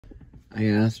I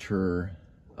asked her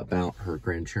about her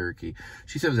Grand Cherokee.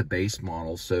 She said it was a base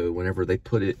model, so whenever they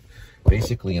put it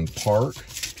basically in park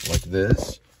like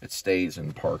this, it stays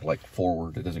in park like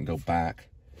forward. It doesn't go back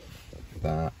like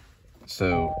that.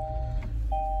 So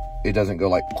it doesn't go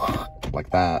like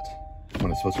that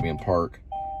when it's supposed to be in park.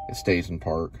 It stays in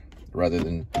park rather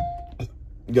than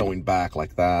going back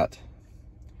like that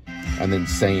and then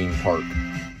saying park.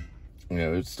 You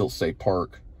know, it would still say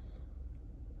park,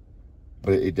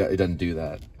 but it doesn't do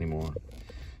that anymore.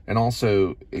 And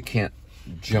also, it can't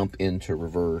jump into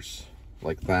reverse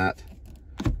like that,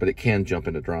 but it can jump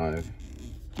into drive.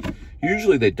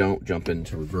 Usually they don't jump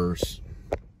into reverse.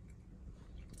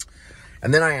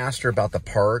 And then I asked her about the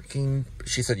parking.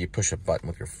 She said you push a button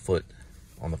with your foot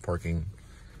on the parking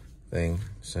thing.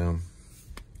 So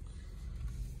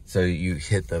you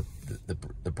hit the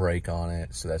brake on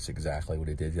it. So that's exactly what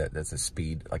it did. That's a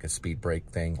speed, like a speed brake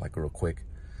thing, like real quick.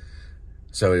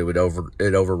 So it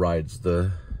overrides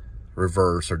the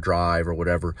reverse or drive or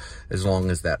whatever, as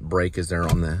long as that brake is there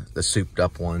on the souped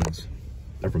up ones.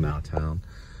 They're from out of town.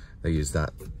 They use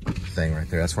that thing right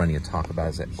there. That's what I need to talk about,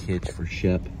 is that hitch for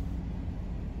Shep.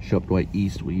 Shep Dwight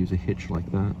East, we use a hitch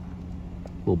like that.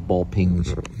 Little ball ping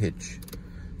hitch,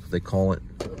 that's what they call it.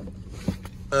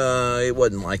 It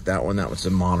wasn't like that one. That was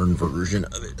a modern version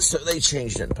of it. So they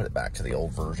changed it and put it back to the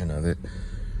old version of it.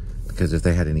 Because if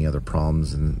they had any other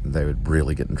problems, then they would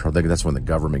really get in trouble. That's when the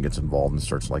government gets involved and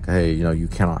starts like, hey, you know, you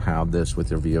cannot have this with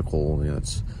your vehicle. You know,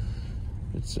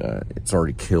 it's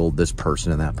already killed this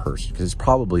person and that person. Because it's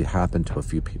probably happened to a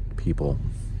few people.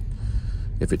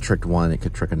 If it tricked one, it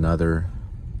could trick another.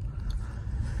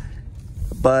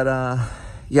 But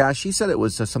yeah, she said it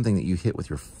was something that you hit with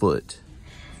your foot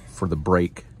for the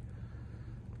brake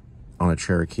on a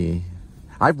Cherokee.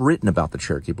 I've written about the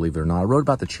Cherokee, believe it or not. I wrote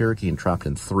about the Cherokee in Trapped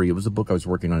in 3. It was a book I was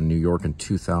working on in New York in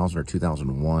 2000 or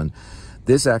 2001.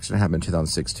 This accident happened in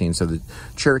 2016. So the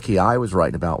Cherokee I was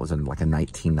writing about was in like a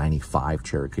 1995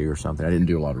 Cherokee or something. I didn't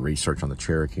do a lot of research on the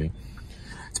Cherokee.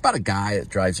 It's about a guy that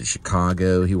drives to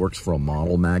Chicago. He works for a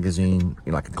model magazine,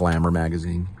 you know, like a glamour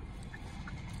magazine.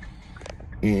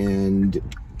 And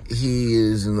he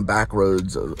is in the back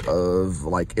roads of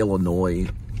like Illinois,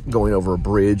 going over a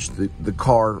bridge. The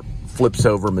car flips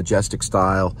over majestic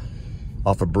style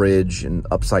off a bridge and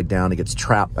upside down. He gets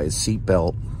trapped by his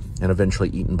seatbelt and eventually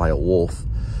eaten by a wolf.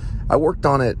 I worked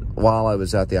on it while I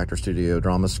was at the Actor Studio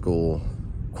Drama School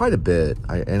quite a bit.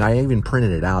 And I even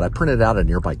printed it out. I printed it out at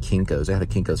nearby Kinko's. They had a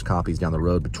Kinko's copies down the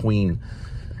road between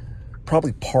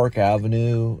probably Park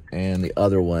Avenue and the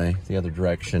other way, the other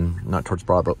direction, not towards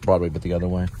Broadway, but the other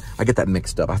way. I get that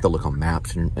mixed up. I have to look on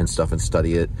maps and stuff and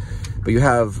study it. But you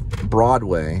have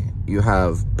Broadway, you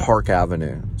have Park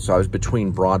Avenue. So I was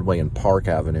between Broadway and Park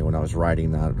Avenue when I was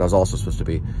writing that. I was also supposed to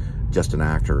be just an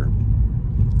actor.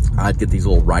 I'd get these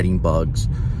little writing bugs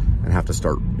and have to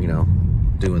start, you know,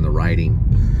 doing the writing.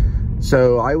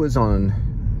 So I was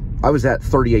at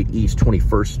 38 East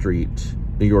 21st Street,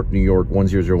 New York,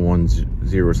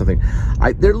 10010 or something.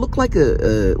 There looked like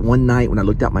one night when I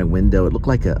looked out my window, it looked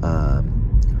like an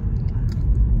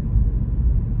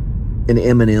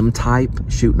Eminem type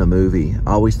shooting a movie.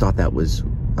 I always thought that was,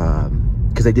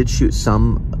 because they did shoot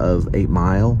some of 8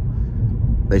 Mile.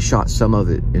 They shot some of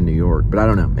it in New York, but I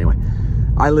don't know. Anyway,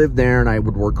 I lived there and I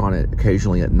would work on it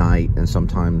occasionally at night and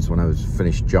sometimes when I was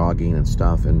finished jogging and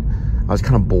stuff. And I was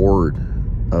kind of bored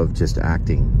of just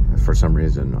acting for some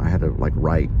reason. I had to like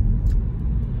write.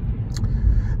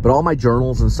 But all my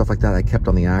journals and stuff like that I kept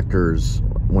on the actors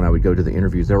when I would go to the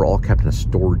interviews. They were all kept in a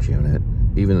storage unit.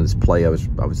 Even in this play I was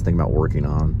thinking about working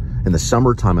on. In the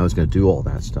summertime I was going to do all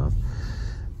that stuff.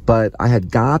 But I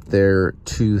had got there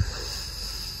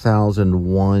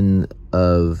 2001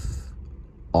 of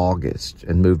August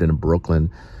and moved into Brooklyn.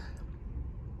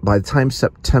 By the time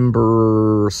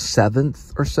September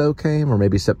 7th or so came, or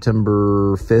maybe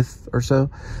September 5th or so,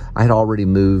 I had already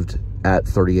moved at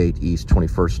 38 East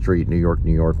 21st Street, New York,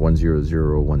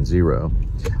 10010.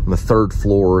 On the 3rd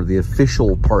floor, the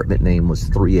official apartment name was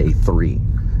 3A3.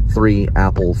 3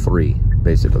 Apple 3,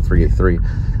 basically 3A3.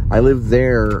 I lived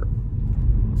there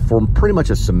for pretty much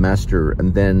a semester,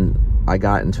 and then I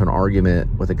got into an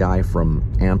argument with a guy from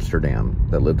Amsterdam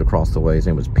that lived across the way. His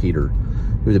name was Peter.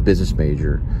 He was a business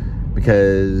major,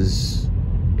 because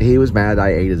he was mad I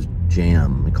ate his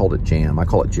jam. He called it jam. I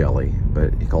call it jelly,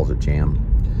 but he calls it jam.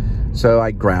 So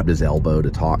I grabbed his elbow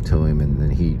to talk to him, and then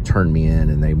he turned me in,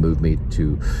 and they moved me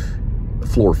to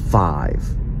floor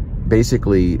 5.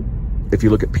 Basically, if you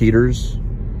look at Peter's,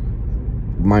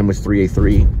 mine was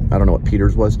 3A3. I don't know what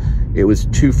Peter's was. It was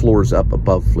 2 floors up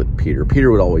above Peter.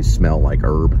 Peter would always smell like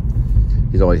herb.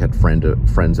 He's always had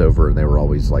friends over, and they were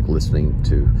always like listening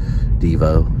to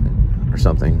Devo or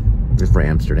something. He's from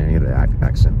Amsterdam, he had an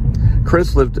accent.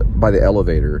 Chris lived by the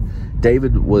elevator.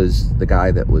 David was the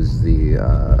guy that was the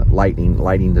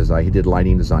lighting design. He did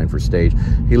lighting design for stage.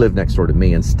 He lived next door to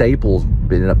me, and Staples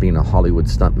ended up being a Hollywood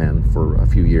stuntman for a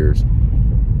few years.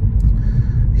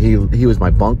 He was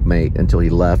my bunkmate until he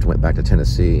left, went back to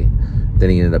Tennessee. Then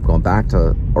he ended up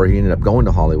going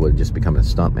to Hollywood and just becoming a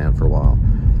stuntman for a while.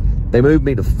 They moved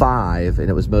me to 5, and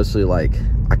it was mostly like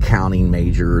accounting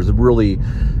majors, really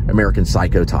American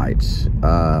Psycho types.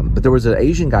 But there was an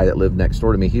Asian guy that lived next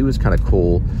door to me. He was kind of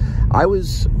cool. I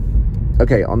was,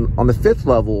 okay, on the 5th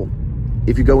level,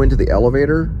 if you go into the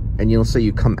elevator and you'll say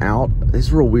you come out,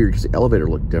 it's real weird because the elevator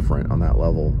looked different on that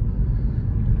level.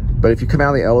 But if you come out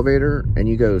of the elevator and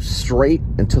you go straight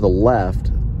and to the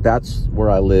left, that's where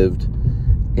I lived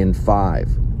in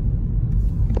 5.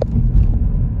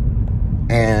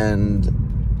 And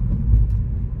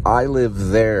I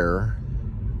lived there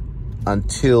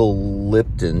until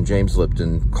Lipton, James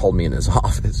Lipton, called me in his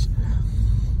office.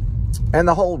 And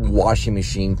the whole washing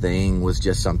machine thing was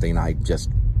just something I just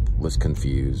was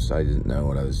confused. I didn't know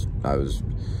what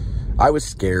I was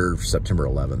scared for September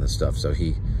 11th and stuff. So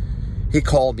he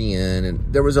called me in,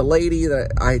 and there was a lady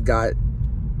that I had got,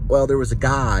 well, there was a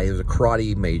guy, he was a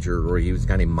karate major, or he was a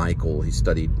guy named Michael. He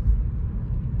studied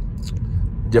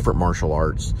different martial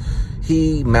arts.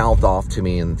 He mouthed off to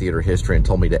me in theater history and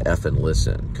told me to effing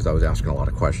listen, because I was asking a lot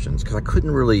of questions, because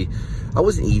I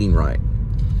wasn't eating right.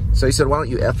 So he said, why don't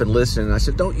you effing listen? And I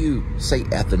said, don't you say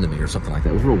effing to me or something like that.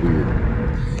 It was real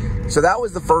weird. So that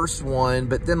was the first one,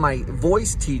 but then my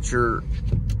voice teacher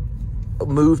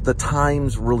moved the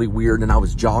times really weird, and I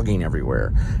was jogging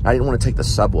everywhere. I didn't want to take the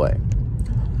subway.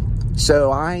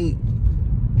 So I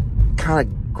kind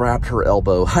of grabbed her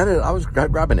elbow. I was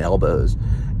grabbing elbows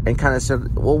and kind of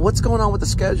said, well, what's going on with the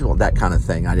schedule? That kind of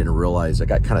thing. I didn't realize. I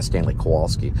got kind of Stanley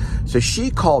Kowalski. So she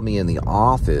called me in the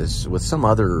office with some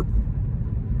other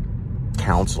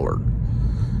counselor.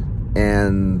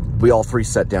 And we all 3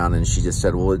 sat down, and she just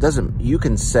said, well, you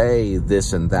can say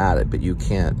this and that, but you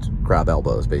can't grab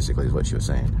elbows, basically, is what she was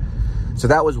saying. So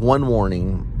that was one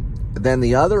warning. Then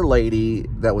the other lady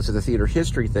that was at the theater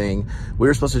history thing, we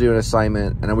were supposed to do an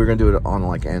assignment, and we were going to do it on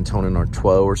like Anton and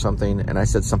Artois or something. And I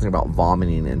said something about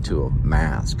vomiting into a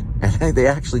mask. And they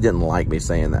actually didn't like me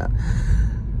saying that.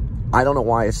 I don't know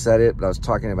why I said it, but I was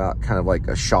talking about kind of like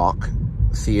a shock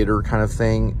theater kind of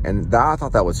thing. And I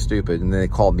thought that was stupid. And then they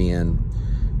called me in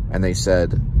and they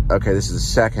said, okay, this is the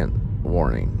second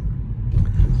warning.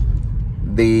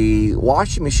 The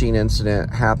washing machine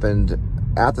incident happened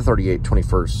at the 38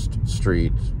 21st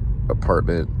Street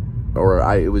apartment, or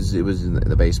it was in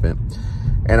the basement.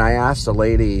 And I asked a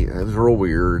lady, it was real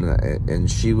weird, and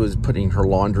she was putting her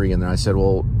laundry in there. I said,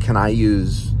 well, can I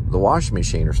use the washing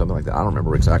machine or something like that? I don't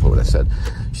remember exactly what I said.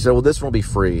 She said, well, this one will be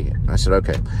free. And I said,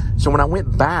 okay. So when I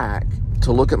went back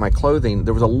to look at my clothing,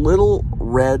 there was a little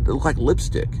red, it looked like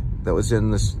lipstick that was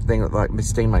in this thing that like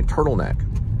stained my turtleneck.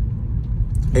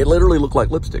 It literally looked like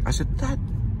lipstick. I said, that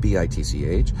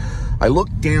B-I-T-C-H. I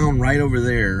looked down right over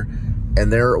there,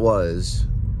 and there it was,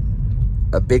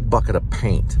 a big bucket of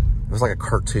paint. It was like a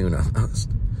cartoon almost.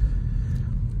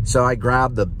 So I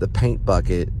grabbed the paint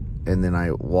bucket, and then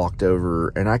I walked over,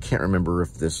 and I can't remember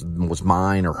if this was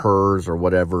mine or hers or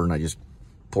whatever, and I just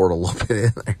poured a little bit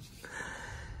in there.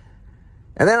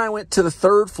 And then I went to the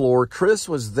 3rd floor. Chris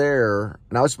was there,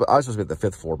 and I was supposed to be at the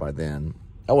 5th floor by then.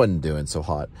 I wasn't doing so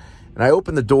hot. And I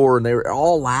opened the door, and they were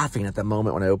all laughing at that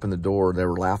moment when I opened the door. They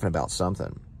were laughing about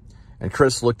something. And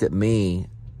Chris looked at me,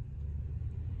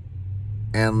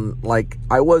 and like,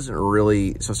 I wasn't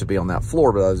really supposed to be on that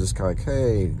floor, but I was just kind of like,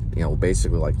 hey, you know,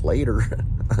 basically like later,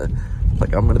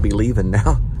 like I'm going to be leaving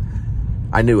now.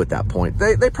 I knew at that point.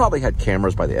 They probably had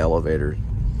cameras by the elevator.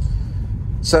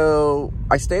 So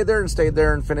I stayed there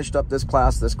and finished up this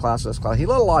class. He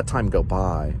let a lot of time go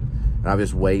by, and I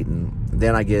was just waiting.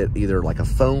 Then I get either like a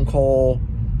phone call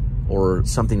or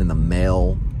something in the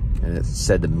mail, and it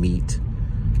said to meet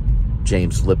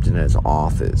James Lipton at his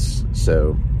office.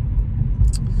 So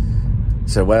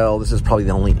well, this is probably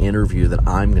the only interview that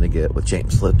I'm going to get with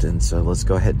James Lipton, so let's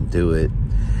go ahead and do it.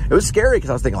 It was scary because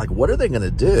I was thinking, like, what are they going to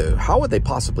do? How would they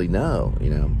possibly know, you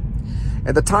know?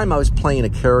 At the time, I was playing a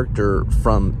character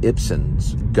from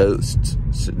Ibsen's Ghost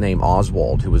named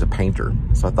Oswald, who was a painter.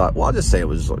 So I thought, well, I'll just say it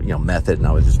was, you know, method, and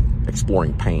I was just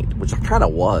exploring paint, which I kind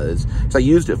of was. So I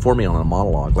used it for me on a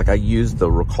monologue. Like, I used the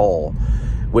recall,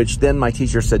 which then my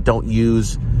teacher said, don't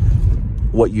use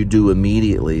what you do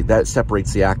immediately. That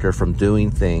separates the actor from doing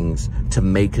things to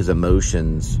make his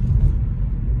emotions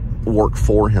work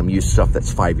for him use stuff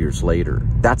that's 5 years later.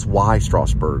 That's why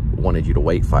Strasbourg wanted you to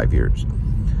wait 5 years,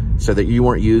 so that you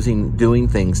weren't doing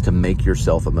things to make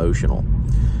yourself emotional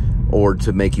or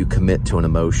to make you commit to an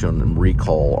emotion and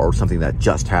recall or something that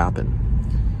just happened.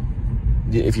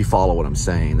 If you follow what I'm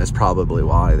saying, that's probably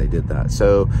why they did that.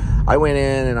 So I went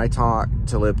in and I talked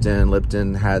to Lipton.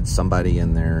 Lipton had somebody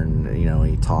in there, and you know,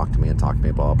 he talked to me,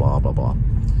 blah blah blah blah.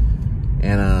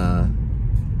 And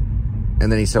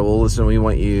then he said, well, listen, we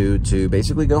want you to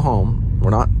basically go home.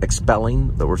 We're not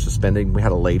expelling, but we're suspending. We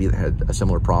had a lady that had a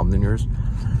similar problem than yours,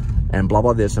 and blah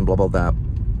blah this and blah blah that.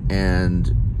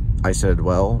 And I said,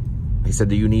 well, he said,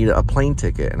 do you need a plane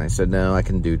ticket? And I said, no, I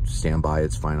can do standby.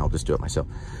 It's fine. I'll just do it myself.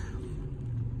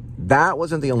 That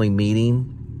wasn't the only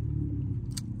meeting.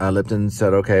 Lipton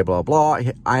said, okay, blah, blah.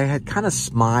 I had kind of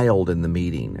smiled in the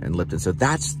meeting, and Lipton said,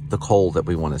 that's the Cole that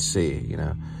we want to see, you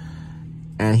know.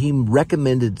 And he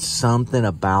recommended something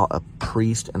about a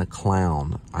priest and a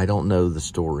clown. I don't know the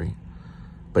story,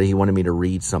 but he wanted me to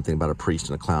read something about a priest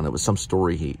and a clown. It was some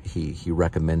story he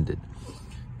recommended.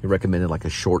 He recommended like a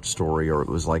short story, or it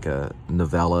was like a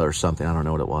novella or something. I don't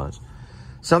know what it was.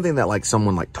 Something that like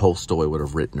someone like Tolstoy would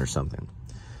have written or something.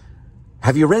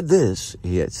 Have you read this?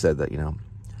 He had said that, you know.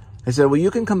 I said, well,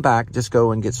 you can come back, just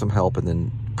go and get some help, and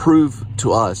then prove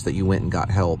to us that you went and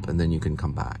got help, and then you can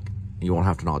come back. You won't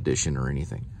have to audition or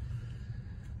anything.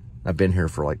 I've been here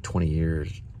for like 20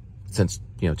 years, since,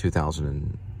 you know,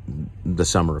 the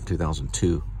summer of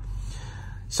 2002.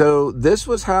 So this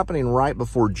was happening right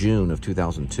before June of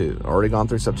 2002. Already gone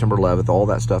through September 11th. All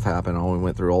that stuff happened. I only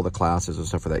went through all the classes and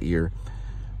stuff for that year.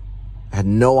 Had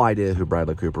no idea who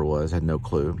Bradley Cooper was. Had no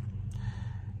clue.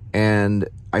 And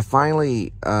I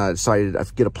finally decided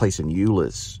I'd get a place in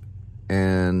Euless.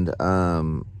 And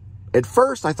at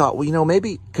first I thought, well, you know,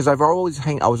 maybe, because I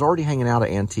was already hanging out at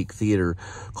Antique Theater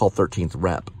called 13th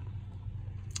Rep.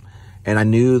 And I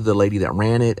knew the lady that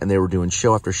ran it, and they were doing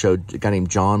show after show. A guy named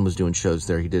John was doing shows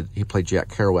there. He played Jack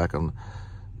Kerouac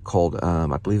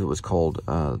on I believe it was called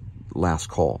Last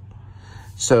Call.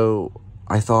 So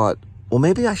I thought, well,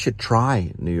 maybe I should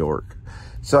try New York.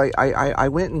 So I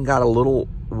went and got a little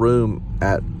room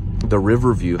at the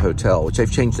Riverview Hotel, which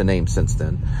they've changed the name since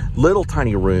then. Little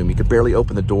tiny room. You could barely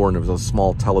open the door, and there was a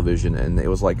small television, and it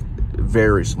was like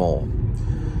very small.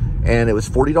 And it was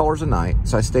 $40 a night.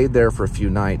 So I stayed there for a few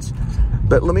nights.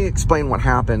 But let me explain what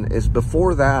happened. Is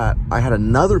before that, I had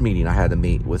another meeting I had to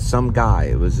meet with some guy.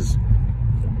 It was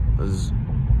this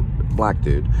black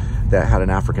dude that had an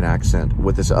African accent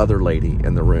with this other lady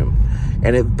in the room.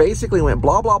 And it basically went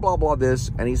blah, blah, blah, blah,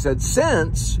 this. And he said,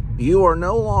 since you are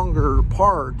no longer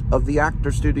part of the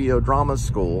Actor Studio Drama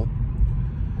School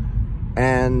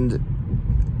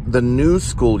and the New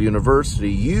School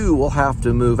University, you will have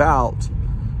to move out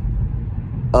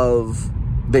of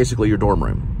basically your dorm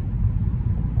room.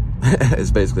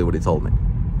 Is basically what he told me.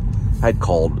 I had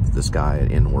called this guy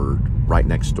an N-word right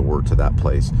next door to that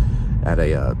place at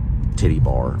a titty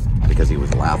bar because he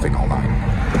was laughing all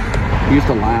night. He used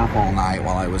to laugh all night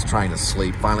while I was trying to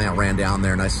sleep. Finally, I ran down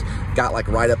there and I got like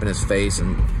right up in his face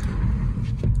and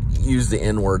used the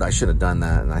N-word. I should have done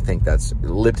that, and I think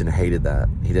Lipton hated that.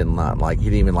 He didn't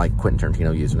even like Quentin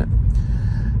Tarantino using it.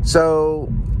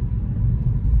 So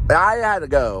I had to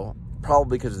go,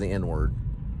 probably because of the N-word.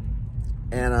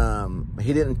 And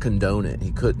he didn't condone it.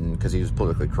 He couldn't, because he was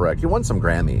politically correct. He won some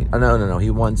Grammy. No. He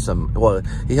won some, well,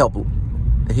 he helped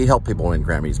people win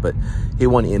Grammys, but he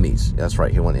won Emmys. That's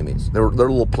right, he won Emmys. They're a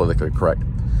little politically correct.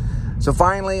 So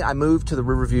finally, I moved to the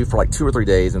Riverview for like 2 or 3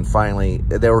 days, and finally,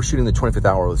 they were shooting the 25th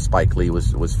Hour with Spike Lee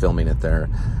was filming it there.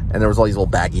 And there was all these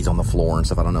little baggies on the floor and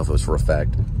stuff. I don't know if it was for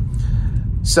effect.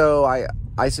 So I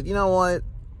said, you know what?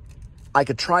 I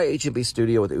could try H&B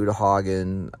Studio with Uta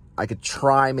Hagen. I could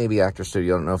try maybe Actor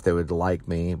Studio. I don't know if they would like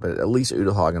me, but at least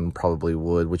Uta Hagen probably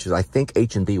would, which is, I think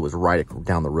H&B was right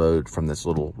down the road from this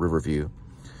little Riverview.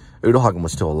 Uta Hagen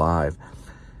was still alive.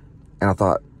 And I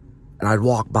thought, and I'd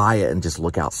walk by it and just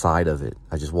look outside of it.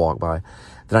 I just walk by.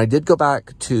 Then I did go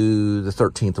back to the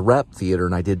 13th Rep Theater,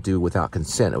 and I did do Without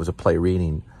Consent. It was a play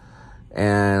reading.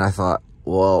 And I thought,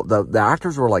 well, the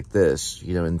actors were like this,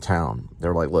 you know, in town. They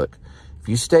were like, look, if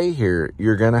you stay here,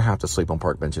 you're going to have to sleep on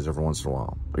park benches every once in a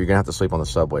while. Or you're going to have to sleep on the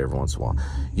subway every once in a while.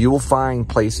 You will find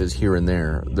places here and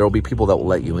there. There will be people that will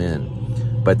let you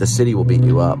in, but the city will beat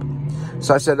you up.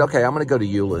 So I said, okay, I'm going to go to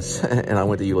Euless. And I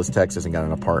went to Euless, Texas, and got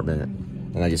an apartment.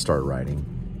 And I just started writing.